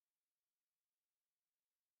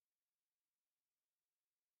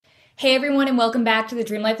Hey everyone, and welcome back to the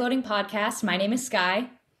Dream Life Loading podcast. My name is Sky.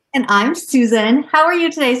 And I'm Susan. How are you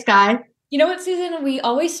today, Sky? You know what, Susan? We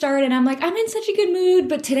always start, and I'm like, I'm in such a good mood,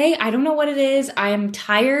 but today I don't know what it is. I'm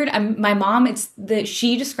tired. My mom.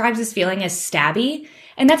 She describes this feeling as stabby,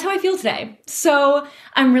 and that's how I feel today. So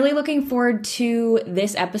I'm really looking forward to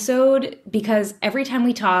this episode because every time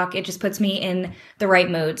we talk, it just puts me in the right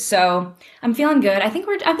mood. So I'm feeling good. I think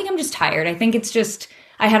I'm just tired. I think it's just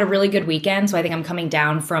I had a really good weekend, so I think I'm coming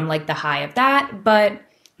down from like the high of that, but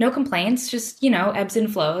no complaints, just, ebbs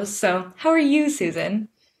and flows. So how are you, Susan?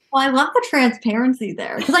 Well, I love the transparency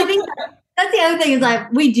there because I think that's the other thing is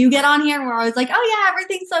that we do get on here and we're always like, oh, yeah,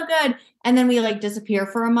 everything's so good. And then we like disappear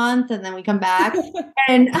for a month and then we come back.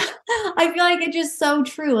 And I feel like it's just so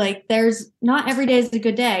true. Like, there's not every day is a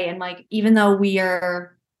good day. And like, even though we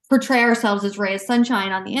are portray ourselves as ray of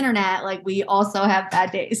sunshine on the internet, like we also have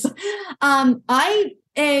bad days.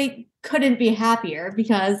 I couldn't be happier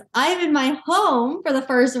because I'm in my home for the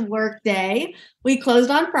first work day. We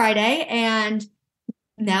closed on Friday and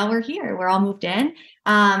now we're here. We're all moved in.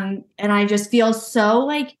 And I just feel so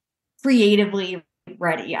like creatively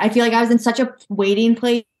ready. I feel like I was in such a waiting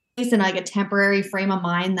place and like a temporary frame of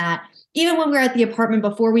mind that even when we were at the apartment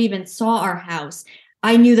before we even saw our house,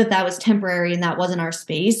 I knew that that was temporary and that wasn't our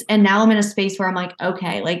space. And now I'm in a space where I'm like,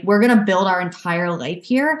 okay, like we're going to build our entire life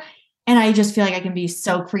here. And I just feel like I can be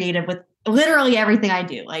so creative with literally everything I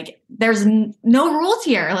do. Like there's no rules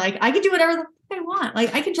here. Like I can do whatever the fuck I want.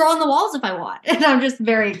 Like I can draw on the walls if I want. And I'm just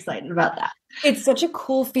very excited about that. It's such a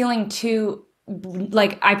cool feeling to,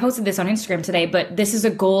 like, I posted this on Instagram today, but this is a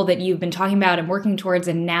goal that you've been talking about and working towards,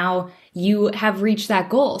 and now you have reached that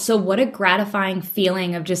goal. So what a gratifying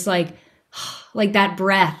feeling of just like that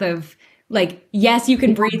breath of like, yes, you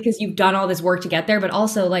can breathe because you've done all this work to get there, but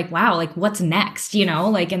also like, wow, like what's next,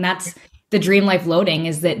 like, and that's the dream life loading,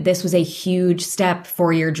 is that this was a huge step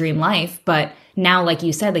for your dream life. But now, like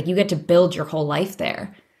you said, like you get to build your whole life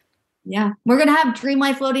there. Yeah. We're going to have Dream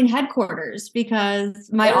Life Loading headquarters because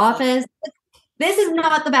my office, this is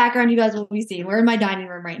not the background you guys will be seeing. We're in my dining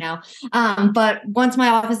room right now. But once my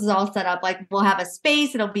office is all set up, like we'll have a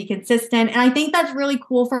space, it'll be consistent. And I think that's really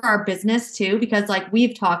cool for our business too, because like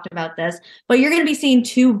we've talked about this, but you're going to be seeing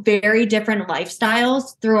two very different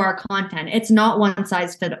lifestyles through our content. It's not one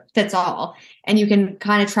size fits all. And you can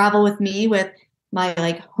kind of travel with me with my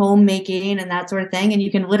like homemaking and that sort of thing. And you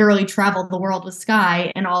can literally travel the world with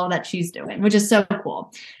Sky and all of that she's doing, which is so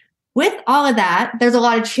cool. With all of that, there's a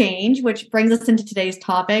lot of change, which brings us into today's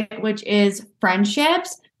topic, which is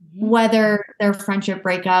friendships, whether they're friendship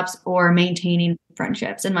breakups or maintaining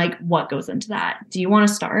friendships, and like what goes into that. Do you want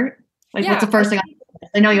to start? Like, Yeah. what's the first thing?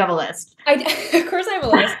 I know you have a list. Of course I have a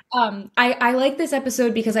list. I like this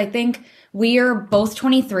episode because I think we are both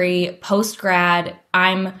 23, post-grad.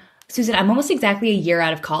 Susan, I'm almost exactly a year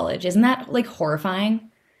out of college. Isn't that like horrifying?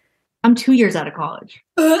 I'm 2 years out of college.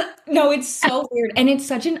 No, it's so weird. And it's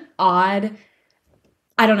such an odd,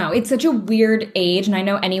 I don't know, it's such a weird age. And I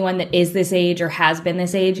know anyone that is this age or has been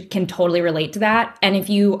this age can totally relate to that. And if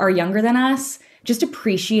you are younger than us, just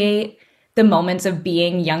appreciate the moments of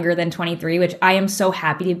being younger than 23, which I am so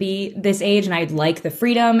happy to be this age. And I'd like the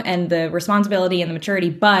freedom and the responsibility and the maturity.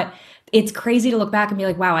 But it's crazy to look back and be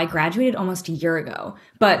like, wow, I graduated almost a year ago.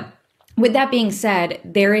 But with that being said,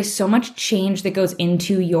 there is so much change that goes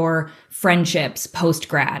into your friendships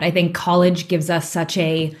post-grad. I think college gives us such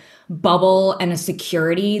a bubble and a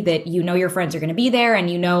security that your friends are going to be there,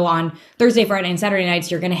 and on Thursday, Friday, and Saturday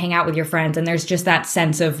nights, you're going to hang out with your friends. And there's just that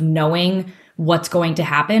sense of knowing what's going to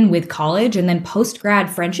happen with college. And then post-grad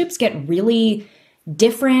friendships get really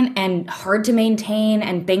different and hard to maintain,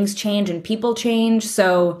 and things change and people change.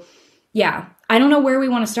 So yeah, I don't know where we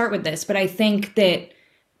want to start with this, but I think that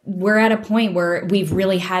we're at a point where we've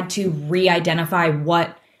really had to re-identify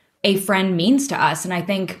what a friend means to us. And I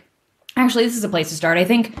think, actually, this is a place to start. I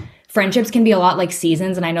think friendships can be a lot like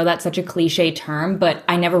seasons. And I know that's such a cliche term, but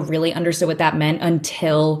I never really understood what that meant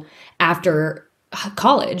until after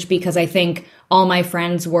college, because I think all my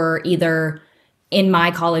friends were either in my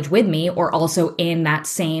college with me or also in that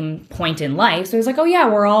same point in life. So it was like, oh yeah,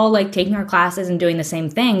 we're all like taking our classes and doing the same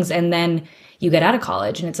things. And then you get out of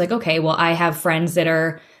college and it's like, okay, well, I have friends that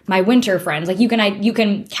are my winter friends. Like you can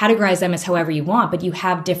categorize them as however you want, but you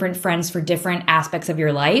have different friends for different aspects of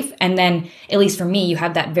your life. And then, at least for me, you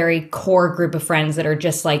have that very core group of friends that are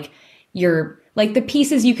just like like the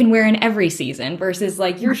pieces you can wear in every season versus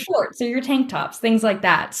like your shorts or your tank tops, things like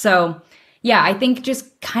that. So yeah, I think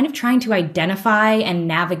just kind of trying to identify and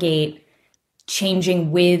navigate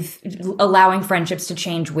changing with allowing friendships to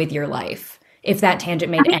change with your life, if that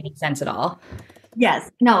tangent made any sense at all.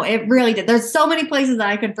 Yes. No, it really did. There's so many places that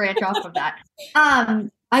I could branch off of that.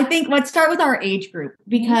 I think let's start with our age group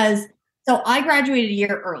because so I graduated a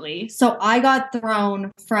year early. So I got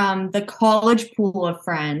thrown from the college pool of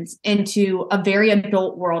friends into a very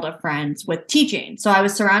adult world of friends with teaching. So I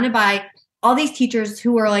was surrounded by all these teachers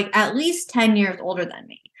who were like at least 10 years older than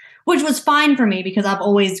me, which was fine for me because I've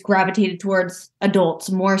always gravitated towards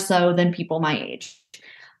adults more so than people my age.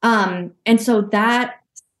 And so that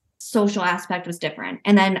social aspect was different.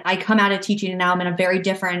 And then I come out of teaching and now I'm in a very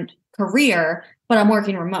different career, but I'm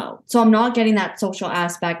working remote. So I'm not getting that social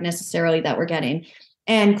aspect necessarily that we're getting.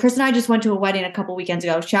 And Chris and I just went to a wedding a couple weekends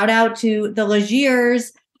ago. Shout out to the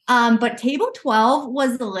Legiers. But table 12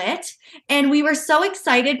 was lit. And we were so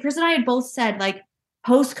excited. Chris and I had both said, like,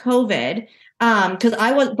 post COVID, because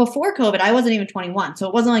I was before COVID, I wasn't even 21. So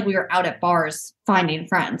it wasn't like we were out at bars finding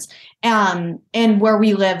friends. And where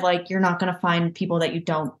we live, like, you're not going to find people that you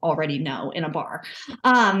don't already know in a bar.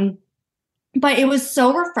 But it was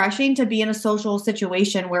so refreshing to be in a social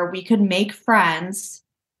situation where we could make friends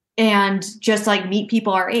and just like meet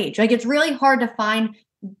people our age. Like, it's really hard to find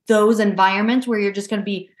those environments where you're just going to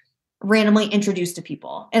be randomly introduced to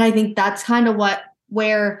people. And I think that's kind of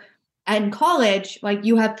where in college, like,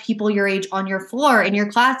 you have people your age on your floor in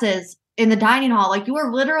your classes in the dining hall. Like, you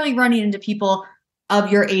are literally running into people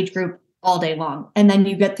of your age group all day long. And then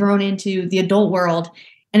you get thrown into the adult world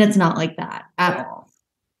and it's not like that at all.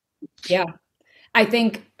 Yeah. I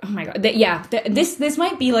think, oh my God, this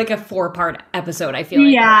might be like a 4-part episode. I feel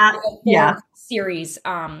like Yeah. Series,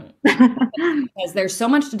 because there's so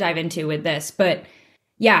much to dive into with this. But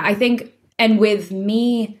yeah, I think, and with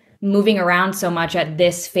me moving around so much at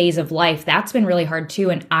this phase of life, that's been really hard too.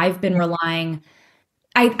 And I've been relying.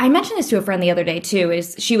 I mentioned this to a friend the other day too.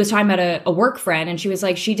 Is she was talking about a work friend, and she was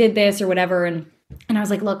like, she did this or whatever, and I was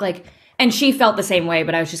like, look, like, and she felt the same way,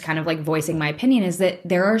 but I was just kind of like voicing my opinion. Is that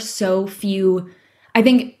there are so few. I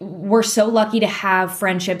think we're so lucky to have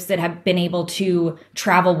friendships that have been able to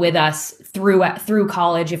travel with us through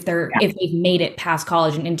college if they've made it past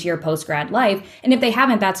college and into your post-grad life. And if they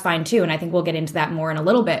haven't, that's fine too. And I think we'll get into that more in a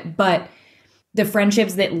little bit. But the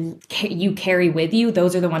friendships that you carry with you,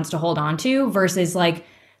 those are the ones to hold on to versus like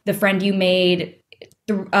the friend you made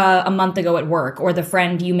a month ago at work or the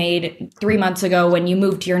friend you made 3 months ago when you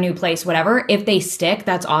moved to your new place, whatever. If they stick,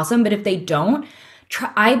 that's awesome. But if they don't,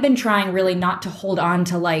 I've been trying really not to hold on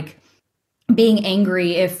to like being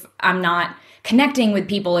angry if I'm not connecting with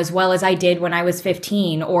people as well as I did when I was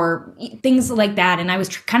 15 or things like that. And I was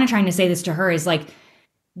kind of trying to say this to her is like,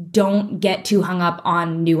 don't get too hung up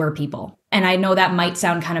on newer people. And I know that might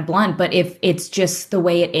sound kind of blunt, but if it's just the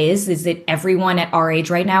way it is that everyone at our age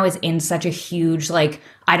right now is in such a huge, like,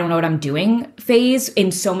 I don't know what I'm doing phase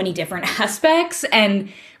in so many different aspects. And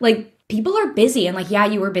like, people are busy and like, yeah,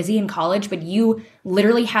 you were busy in college, but you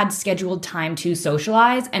literally had scheduled time to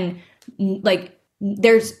socialize. And like,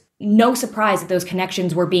 there's no surprise that those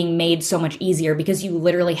connections were being made so much easier because you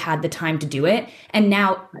literally had the time to do it. And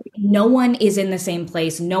now no one is in the same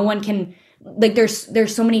place. No one can, like,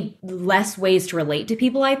 there's so many less ways to relate to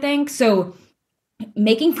people, I think. So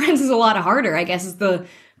making friends is a lot harder, I guess, is the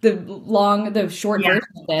short version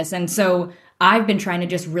of this. And so I've been trying to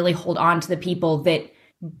just really hold on to the people that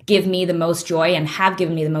give me the most joy and have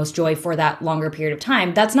given me the most joy for that longer period of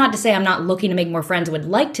time. That's not to say I'm not looking to make more friends, would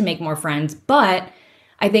like to make more friends, but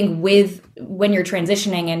I think when you're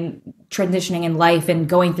transitioning in life and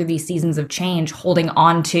going through these seasons of change, holding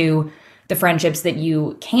on to the friendships that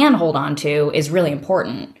you can hold on to is really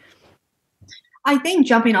important. I think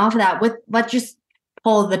jumping off of that let's just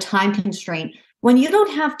pull the time constraint. When you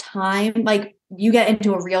don't have time, like, you get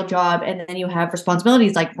into a real job and then you have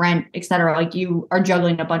responsibilities like rent, etc. Like, you are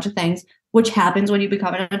juggling a bunch of things, which happens when you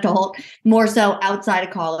become an adult, more so outside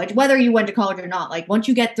of college, whether you went to college or not. Like, once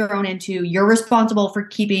you get thrown into, you're responsible for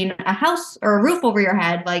keeping a house or a roof over your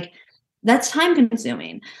head, like, that's time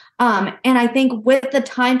consuming. And I think with the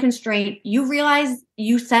time constraint, you realize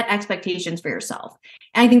you set expectations for yourself.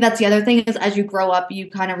 And I think that's the other thing is as you grow up, you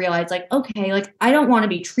kind of realize like, okay, like, I don't want to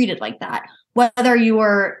be treated like that. Whether you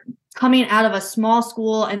are coming out of a small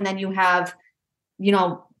school and then you have,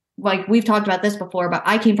 like, we've talked about this before, but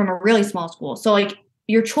I came from a really small school. So like,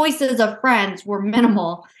 your choices of friends were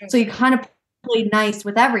minimal. So you kind of played nice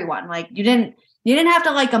with everyone. Like, you didn't have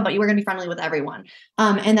to like them, but you were going to be friendly with everyone.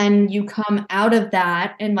 And then you come out of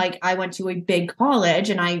that and like, I went to a big college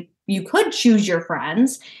and you could choose your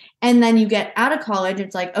friends. And then you get out of college.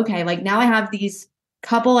 It's like, okay, like, now I have these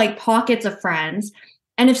couple like pockets of friends.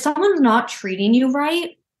 And if someone's not treating you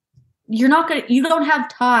right, you don't have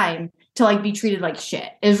time to like be treated like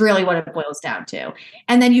shit is really what it boils down to.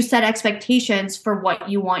 And then you set expectations for what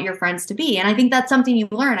you want your friends to be. And I think that's something you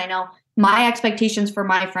learn. I know my expectations for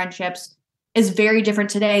my friendships is very different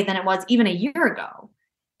today than it was even a year ago.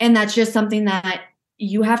 And that's just something that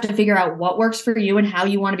you have to figure out what works for you and how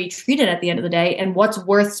you want to be treated at the end of the day and what's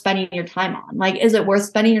worth spending your time on. Like, is it worth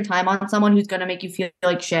spending your time on someone who's going to make you feel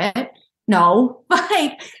like shit? No.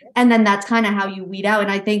 Like, and then that's kind of how you weed out.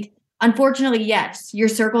 And I think, unfortunately, yes, your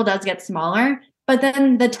circle does get smaller, but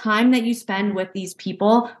then the time that you spend with these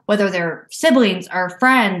people, whether they're siblings or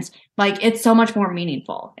friends, like it's so much more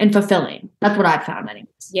meaningful and fulfilling. That's what I've found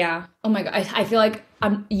anyways. Yeah. Oh my God. I feel like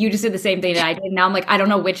you just did the same thing that I did. Now I'm like, I don't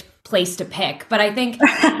know which place to pick, but I think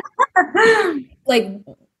like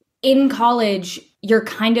in college, you're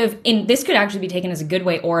kind of in, this could actually be taken as a good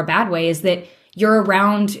way or a bad way, is that you're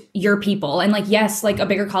around your people. And like, yes, like a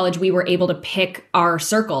bigger college, we were able to pick our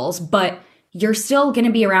circles, but you're still going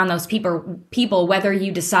to be around those people, whether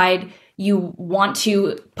you decide you want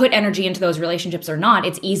to put energy into those relationships or not.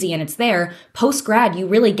 It's easy and it's there. Post-grad, you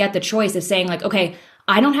really get the choice of saying like, okay,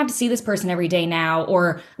 I don't have to see this person every day now,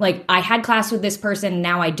 or like I had class with this person,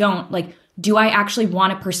 now I don't. Like, do I actually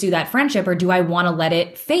want to pursue that friendship, or do I want to let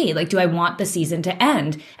it fade? Like, do I want the season to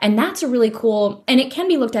end? And that's a really cool, and it can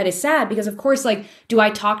be looked at as sad because of course, like, do I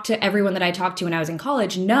talk to everyone that I talked to when I was in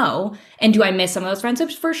college? No. And do I miss some of those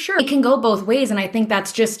friendships? For sure. It can go both ways. And I think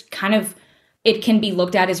that's just kind of, it can be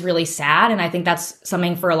looked at as really sad. And I think that's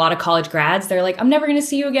something for a lot of college grads. They're like, I'm never going to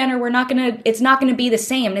see you again, or it's not going to be the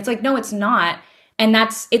same. And it's like, no, it's not. And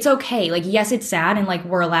it's okay. Like, yes, it's sad. And like,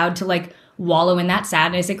 we're allowed to like wallow in that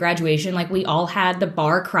sadness at graduation. Like, we all had the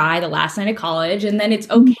bar cry the last night of college, and then it's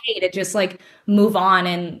okay to just like move on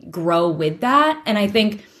and grow with that. And I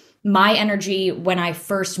think my energy when I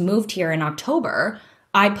first moved here in October,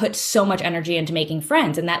 I put so much energy into making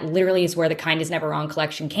friends. And that literally is where the Kind Is Never Wrong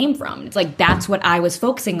collection came from. It's like, that's what I was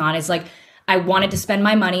focusing on, is like, I wanted to spend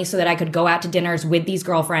my money so that I could go out to dinners with these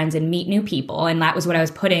girlfriends and meet new people. And that was what I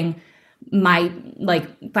was putting my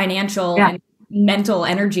like financial and mental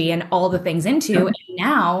energy and all the things into. And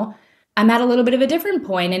now I'm at a little bit of a different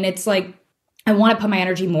point, and it's like, I want to put my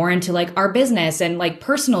energy more into like our business and like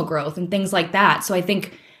personal growth and things like that. So I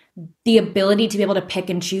think the ability to be able to pick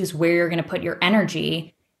and choose where you're going to put your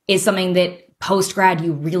energy is something that post-grad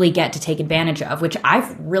you really get to take advantage of, which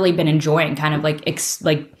I've really been enjoying, kind of like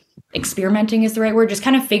experimenting is the right word, just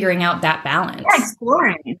kind of figuring out that balance. Yeah,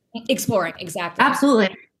 exploring, exactly.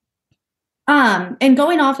 Absolutely. And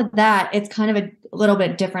going off of that, it's kind of a little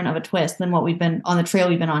bit different of a twist than what we've been on the trail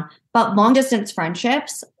we've been on. But long distance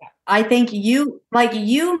friendships, I think you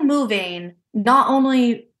moving not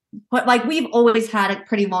only, but like we've always had a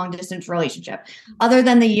pretty long distance relationship, other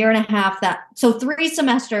than the year and a half so 3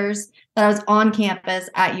 semesters that I was on campus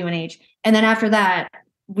at UNH. And then after that,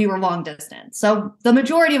 we were long distance. So the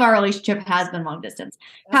majority of our relationship has been long distance.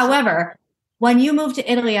 However, when you moved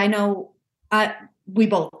to Italy, I know, we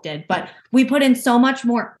both did, but we put in so much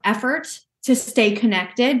more effort to stay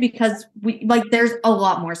connected because there's a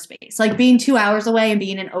lot more space. Like, being 2 hours away and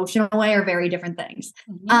being an ocean away are very different things.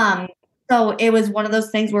 Mm-hmm. So it was one of those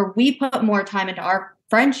things where we put more time into our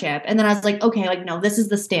friendship. And then I was like, okay, like, no, this is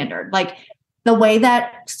the standard. Like, the way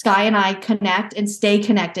that Sky and I connect and stay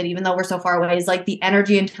connected, even though we're so far away, is like the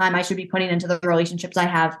energy and time I should be putting into the relationships I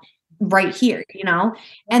have right here, you know?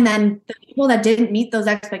 And then the people that didn't meet those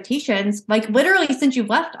expectations, like literally since you've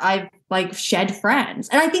left, I've like shed friends.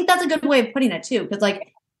 And I think that's a good way of putting it too. Cause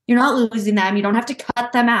like, you're not losing them. You don't have to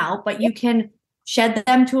cut them out, but you can shed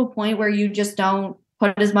them to a point where you just don't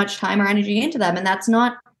put as much time or energy into them. And that's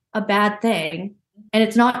not a bad thing. And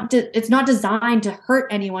it's not designed to hurt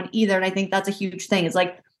anyone either. And I think that's a huge thing. It's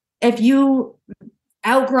like, if you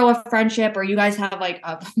outgrow a friendship, or you guys have like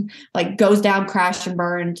a like goes down, crash and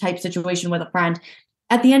burn type situation with a friend,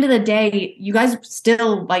 at the end of the day, you guys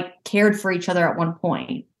still like cared for each other at one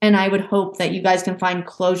point. And I would hope that you guys can find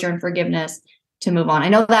closure and forgiveness to move on. I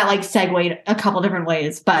know that like segued a couple different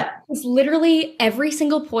ways, but it's literally every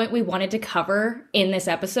single point we wanted to cover in this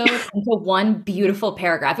episode into one beautiful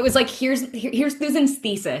paragraph. It was like, here's Susan's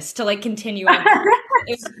thesis to like continue on.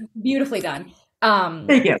 It was beautifully done.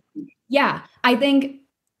 Thank you. Yeah, I think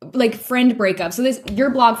like friend breakup. So your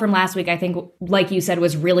blog from last week, I think, like you said,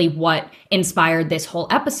 was really what inspired this whole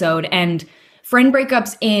episode. And friend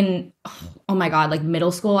breakups in, oh my God, like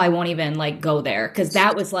middle school, I won't even like go there, because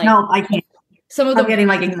that was like, no, I can't. Some of the getting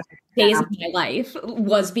like days of my life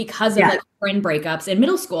was because of like friend breakups in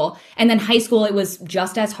middle school. And then high school, it was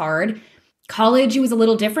just as hard. College, it was a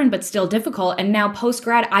little different, but still difficult. And now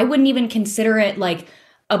post-grad, I wouldn't even consider it like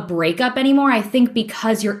a breakup anymore. I think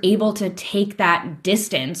because you're able to take that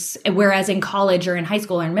distance, whereas in college or in high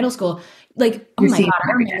school or in middle school, like, oh my God,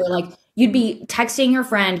 I remember like you'd be texting your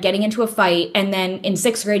friend, getting into a fight, and then in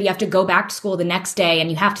 6th grade, you have to go back to school the next day and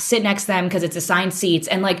you have to sit next to them because it's assigned seats.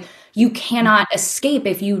 And like, you cannot escape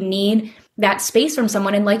if you need that space from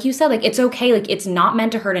someone. And like you said, like, it's okay. Like, it's not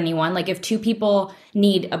meant to hurt anyone. Like, if two people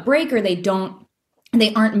need a break or they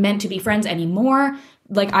aren't meant to be friends anymore,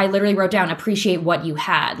 like, I literally wrote down, appreciate what you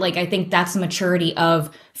had. Like, I think that's the maturity of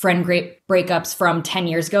friend breakups from 10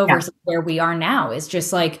 years ago versus where we are now, is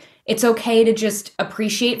just like, it's okay to just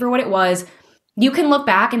appreciate for what it was. You can look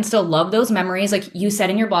back and still love those memories. Like you said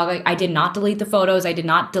in your blog, like, I did not delete the photos. I did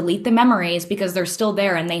not delete the memories, because they're still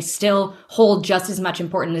there and they still hold just as much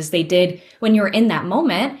importance as they did when you were in that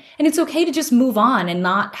moment. And it's okay to just move on and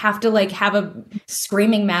not have to like have a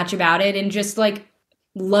screaming match about it, and just like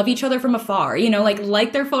love each other from afar,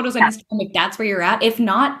 like their photos on Instagram if that's where you're at. If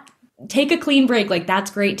not, take a clean break. Like,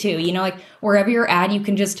 that's great too. Like, wherever you're at, you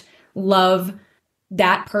can just love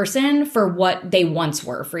that person for what they once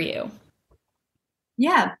were for you.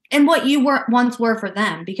 Yeah. And what you once were for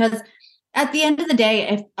them. Because at the end of the day,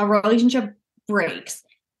 if a relationship breaks,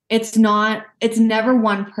 it's never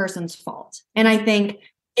one person's fault. And I think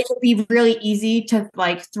it would be really easy to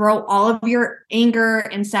like throw all of your anger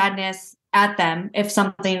and sadness at them if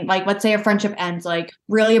something, like, let's say a friendship ends like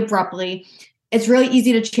really abruptly. It's really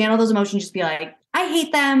easy to channel those emotions, just be like, I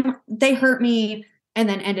hate them, they hurt me, and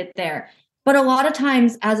then end it there. But a lot of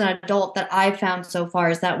times as an adult that I've found so far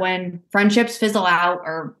is that when friendships fizzle out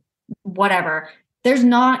or whatever, there's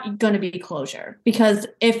not going to be closure, because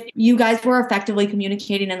if you guys were effectively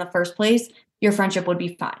communicating in the first place, your friendship would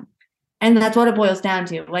be fine. And that's what it boils down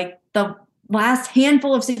to. Like, the last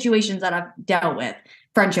handful of situations that I've dealt with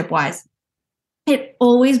friendship wise, it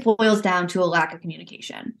always boils down to a lack of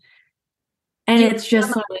communication. And it's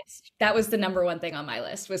just like, that was the number one thing on my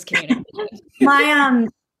list, was communication. my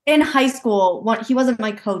in high school, he wasn't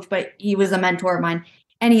my coach, but he was a mentor of mine,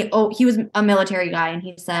 and he was a military guy, and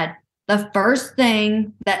he said the first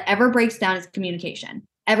thing that ever breaks down is communication.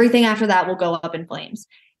 Everything after that will go up in flames.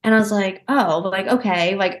 And I was like, oh, like,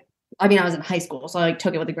 okay, like, I mean, I was in high school, so I like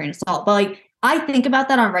took it with a grain of salt, but like, I think about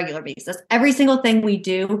that on a regular basis. Every single thing we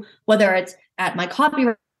do, whether it's at my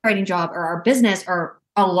copywriting job or our business, or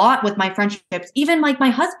a lot with my friendships, even like my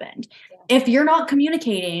husband, if you're not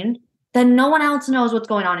communicating, then no one else knows what's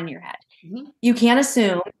going on in your head. Mm-hmm. You can't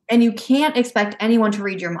assume, and you can't expect anyone to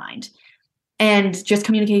read your mind. And just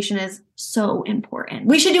communication is so important.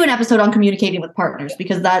 We should do an episode on communicating with partners,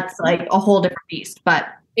 because that's like a whole different beast. But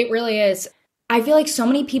it really is. I feel like so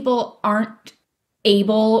many people aren't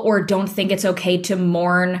able or don't think it's okay to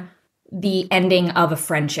mourn the ending of a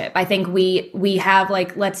friendship. I think we have,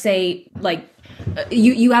 like, let's say, like,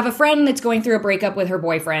 you have a friend that's going through a breakup with her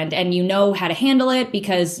boyfriend, and you know how to handle it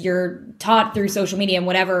because you're taught through social media and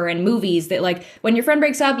whatever and movies that, like, when your friend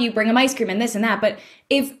breaks up, you bring them ice cream and this and that. But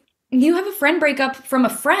if you have a friend breakup from a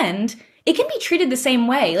friend, it can be treated the same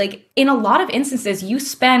way. Like, in a lot of instances, you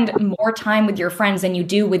spend more time with your friends than you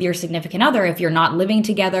do with your significant other if you're not living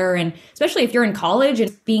together. And especially if you're in college,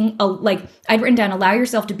 and being like, I'd written down, allow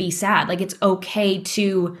yourself to be sad. Like, it's okay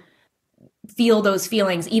to feel those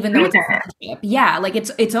feelings, even though it's a friendship. Yeah, like,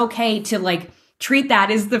 it's okay to like treat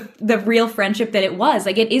that as the real friendship that it was.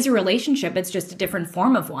 Like, it is a relationship. It's just a different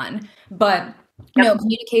form of one. But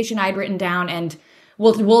communication I'd written down, and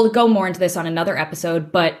we'll go more into this on another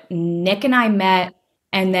episode, but Nick and I met,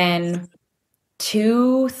 and then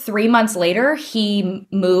 2-3 months later, he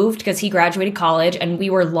moved because he graduated college, and we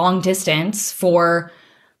were long distance for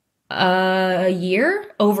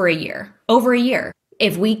over a year.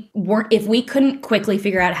 If we couldn't quickly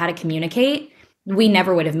figure out how to communicate, we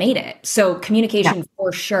never would have made it. So communication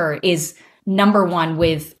for sure is number one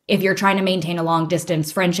if you're trying to maintain a long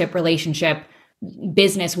distance friendship, relationship,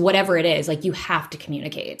 business, whatever it is. Like, you have to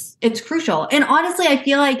communicate. It's crucial. And honestly, I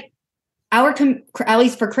feel like at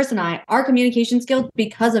least for Chris and I, our communication skills,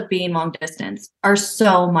 because of being long distance, are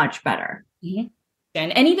so much better. Mm-hmm.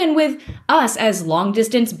 And even with us as long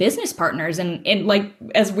distance business partners, and like,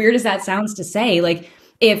 as weird as that sounds to say, like,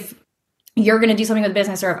 if you're going to do something with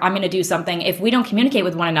business, or if I'm going to do something, if we don't communicate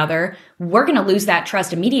with one another, we're going to lose that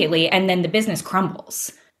trust immediately, and then the business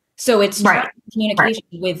crumbles. So it's communication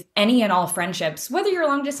with any and all friendships, whether you're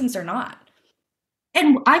long distance or not.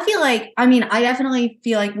 And I feel like, I mean, I definitely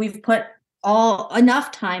feel like we've put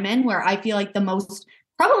enough time in where I feel like the most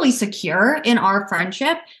probably secure in our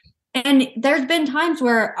friendship. And there's been times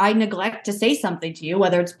where I neglect to say something to you,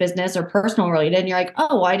 whether it's business or personal related, and you're like,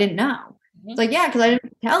 oh, well, I didn't know. Mm-hmm. It's like, yeah, because I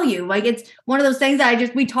didn't tell you. Like, it's one of those things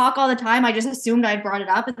that we talk all the time. I just assumed I brought it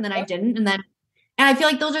up, and then I didn't. And I feel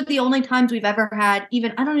like those are the only times we've ever had,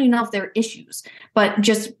 even, I don't even know if they're issues, but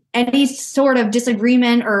just any sort of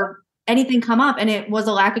disagreement or anything come up, and it was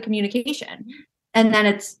a lack of communication. And then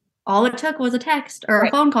it's all it took was a text or a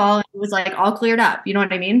Right. phone call. And it was like all cleared up. You know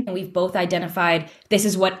what I mean? And we've both identified this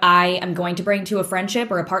is what I am going to bring to a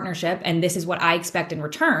friendship or a partnership, and this is what I expect in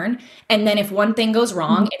return. And then if one thing goes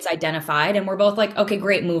wrong, it's identified, and we're both like, okay,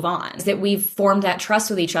 great, move on. That we've formed that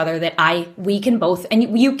trust with each other that we can both,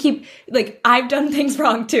 and you keep like, I've done things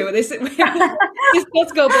wrong too. This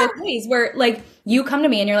does go both ways. Where like you come to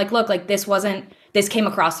me and you're like, look, like this came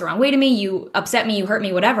across the wrong way to me. You upset me, you hurt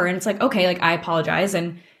me, whatever. And it's like, okay, like I apologize,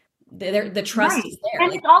 and the trust Right. is there.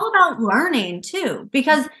 And Like, it's all about learning too,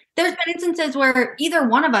 because there's been instances where either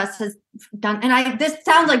one of us has done, and this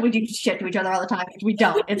sounds like we do shit to each other all the time, which we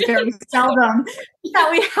don't. It's very seldom that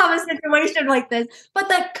we have a situation like this. But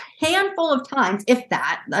the handful of times, if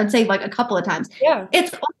that, I'd say like a couple of times, yeah.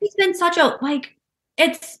 it's always been such a, like,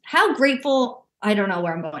 it's how grateful, I don't know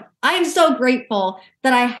where I'm going. I am so grateful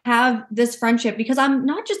that I have this friendship because I'm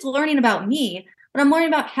not just learning about me, but I'm learning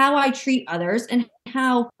about how I treat others and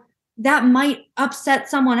how that might upset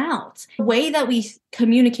someone else. The way that we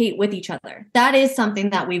communicate with each other, that is something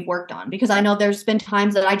that we've worked on, because I know there's been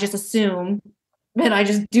times that I just assume that I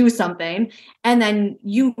just do something, and then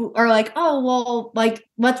you are like, oh, well, like,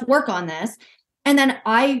 let's work on this. And then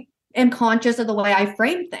I am conscious of the way I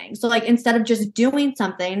frame things. So like, instead of just doing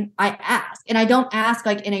something, I ask, and I don't ask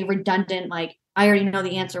like in a redundant, like, I already know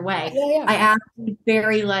the answer way. Yeah, yeah. I ask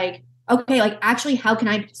very like, okay, like, actually, how can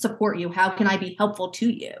I support you? How can I be helpful to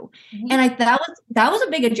you? Mhm. And that was a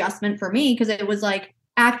big adjustment for me, because it was like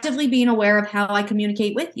actively being aware of how I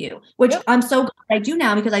communicate with you, which Yep. I'm so glad I do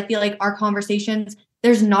now, because I feel like our conversations,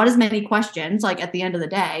 there's not as many questions like at the end of the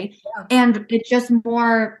day, Yeah. and it's just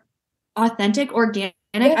more authentic, organic.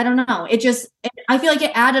 Yeah. I don't know. I feel like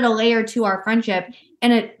it added a layer to our friendship,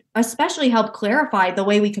 and it especially helped clarify the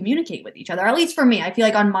way we communicate with each other. At least for me, I feel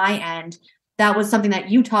like on my end, that was something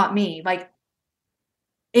that you taught me, like,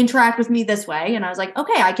 interact with me this way. And I was like,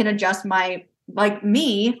 okay, I can adjust my, like,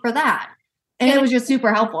 me for that. And And it was just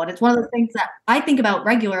super helpful. And it's one of those things that I think about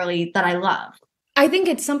regularly that I love. I think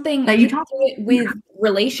it's something That you you do taught it me. with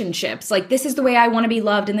relationships. Like this is the way I want to be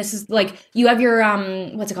loved, and this is like you have your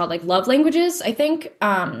what's it called? Like love languages, I think.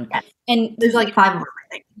 Yes. And There's like 5 of them,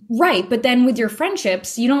 I think. right, but then with your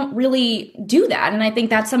friendships, you don't really do that. And I think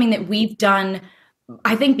that's something that we've done.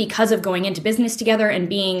 I think because of going into business together and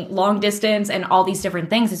being long distance and all these different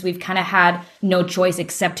things, is we've kind of had no choice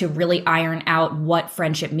except to really iron out what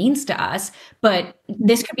friendship means to us. But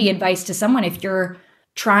this could be advice to someone if you're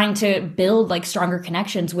trying to build like stronger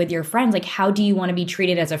connections with your friends. Like, how do you want to be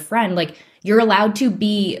treated as a friend? Like, you're allowed to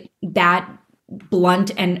be that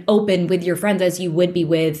blunt and open with your friends as you would be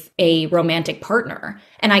with a romantic partner.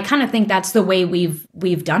 And I kind of think that's the way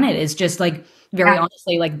we've done it, is just like very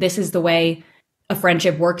honestly, like this is the way a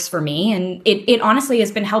friendship works for me. And it honestly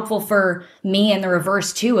has been helpful for me in the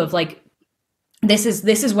reverse too, of like this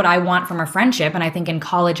is what I want from a friendship. And I think in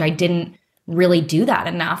college I didn't really do that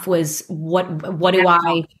enough. Was what do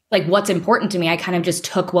I like, what's important to me? I kind of just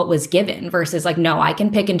took what was given, versus like, no, I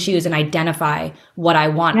can pick and choose and identify what I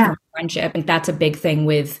want from a friendship. And that's a big thing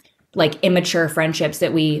with like immature friendships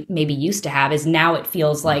that we maybe used to have, is now it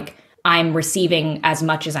feels like I'm receiving as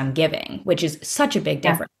much as I'm giving, which is such a big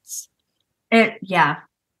difference.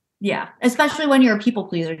 Yeah. Especially when you're a people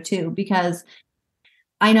pleaser too, because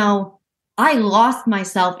I know I lost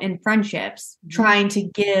myself in friendships trying to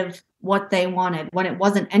give what they wanted when it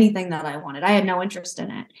wasn't anything that I wanted. I had no interest in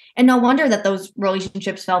it. And no wonder that those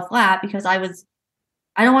relationships fell flat, because I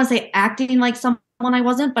don't want to say acting like someone I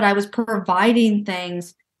wasn't, but I was providing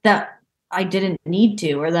things that I didn't need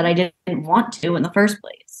to, or that I didn't want to in the first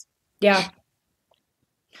place. Yeah.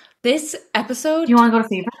 This episode, Do you want to go to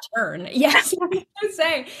favorite turn? Yes, I was gonna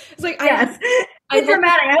say. It's like yes. It's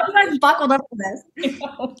dramatic. I hope you guys buckled up for this.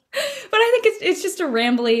 but I think it's just a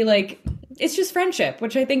rambly, like it's just friendship,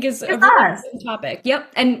 which I think is a really important topic.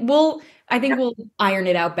 Yep, and we'll iron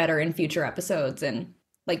it out better in future episodes and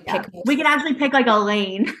like pick. We can actually pick like a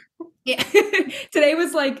lane. Yeah, today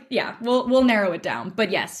was like we'll narrow it down,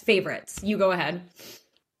 but yes, favorites. You go ahead.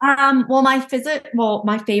 Well, my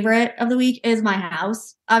favorite of the week is my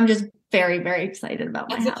house. I'm just very, very excited about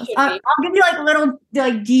my house. I'll give you like little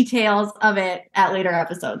like details of it at later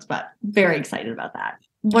episodes, but very excited about that.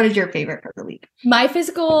 What is your favorite for the week? My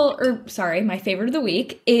favorite of the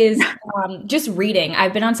week is just reading.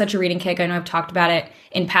 I've been on such a reading kick. I know I've talked about it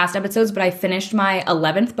in past episodes, but I finished my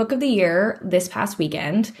 11th book of the year this past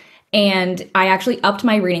weekend. And I actually upped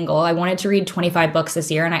my reading goal. I wanted to read 25 books this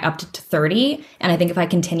year, and I upped it to 30. And I think if I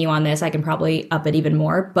continue on this, I can probably up it even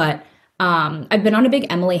more. But I've been on a big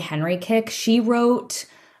Emily Henry kick. She wrote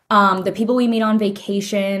The People We Meet on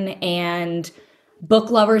Vacation and Book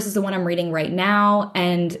Lovers is the one I'm reading right now,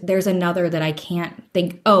 and there's another that I can't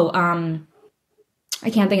think. I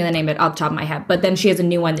can't think of the name of it off the top of my head. But then she has a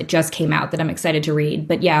new one that just came out that I'm excited to read.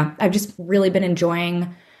 But yeah, I've just really been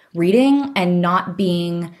enjoying reading and not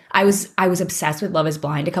being. I was obsessed with Love Is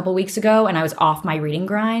Blind a couple weeks ago, and I was off my reading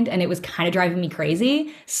grind, and it was kind of driving me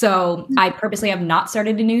crazy. So I purposely have not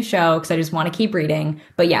started a new show because I just want to keep reading.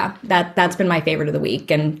 But yeah, that's been my favorite of the week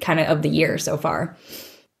and kind of the year so far.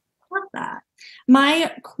 Love that.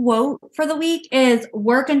 My quote for the week is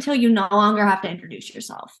work until you no longer have to introduce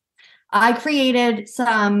yourself. I created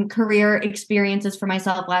some career experiences for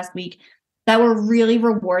myself last week that were really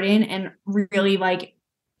rewarding and really like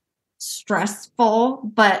stressful,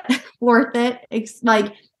 but worth it,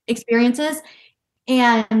 experiences.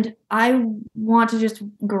 And I want to just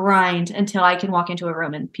grind until I can walk into a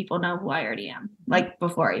room and people know who I already am, like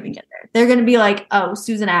before I even get there. They're going to be like, oh,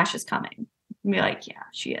 Susan Ash is coming. And be like, yeah,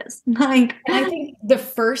 she is. Like, And I think the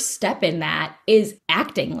first step in that is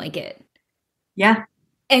acting like it. yeah.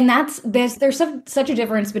 And there's such a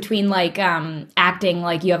difference between like acting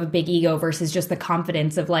like you have a big ego versus just the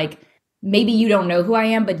confidence of like maybe you don't know who I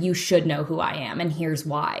am, but you should know who I am, and here's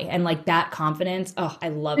why. And like that confidence, oh, I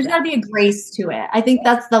love There's got to that. be a grace to it. I think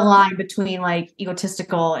that's the line between like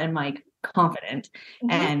egotistical and like confident.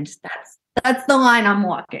 Mhm. And that's the line I'm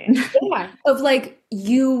walking. Yeah. Of like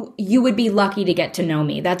you would be lucky to get to know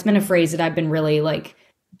me. That's been a phrase that I've been really like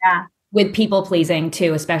Yeah. with people pleasing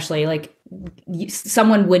too, especially like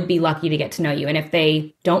someone would be lucky to get to know you, and if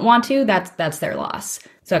they don't want to, that's their loss.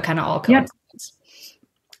 So it kind of all Yep. coincides.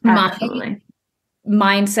 My Absolutely.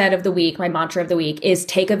 mindset of the week, my mantra of the week is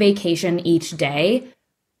take a vacation each day.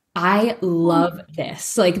 I love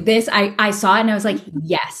this. Like this, I saw it and I was like,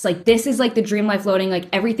 yes, like this is like the dream life loading. Like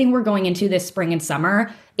everything we're going into this spring and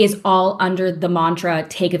summer is all under the mantra,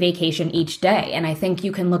 take a vacation each day. And I think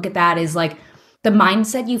you can look at that as like the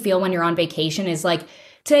mindset you feel when you're on vacation is like,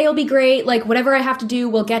 today will be great. Like whatever I have to do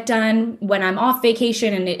will get done when I'm off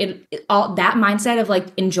vacation. And it all that mindset of like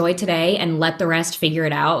enjoy today and let the rest figure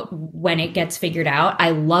it out when it gets figured out. I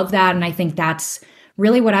love that. And I think that's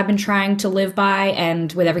really what I've been trying to live by.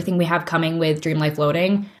 And with everything we have coming with Dream Life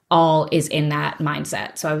Loading, all is in that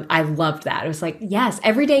mindset. So I loved that. It was like, yes,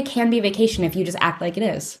 every day can be a vacation if you just act like it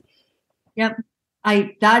is. Yep.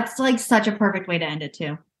 That's like such a perfect way to end it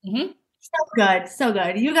too. Mhm. So good. So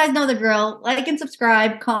good. You guys know the drill. Like and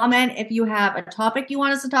subscribe, comment if you have a topic you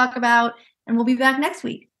want us to talk about, and we'll be back next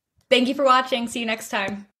week. Thank you for watching. See you next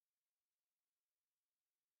time.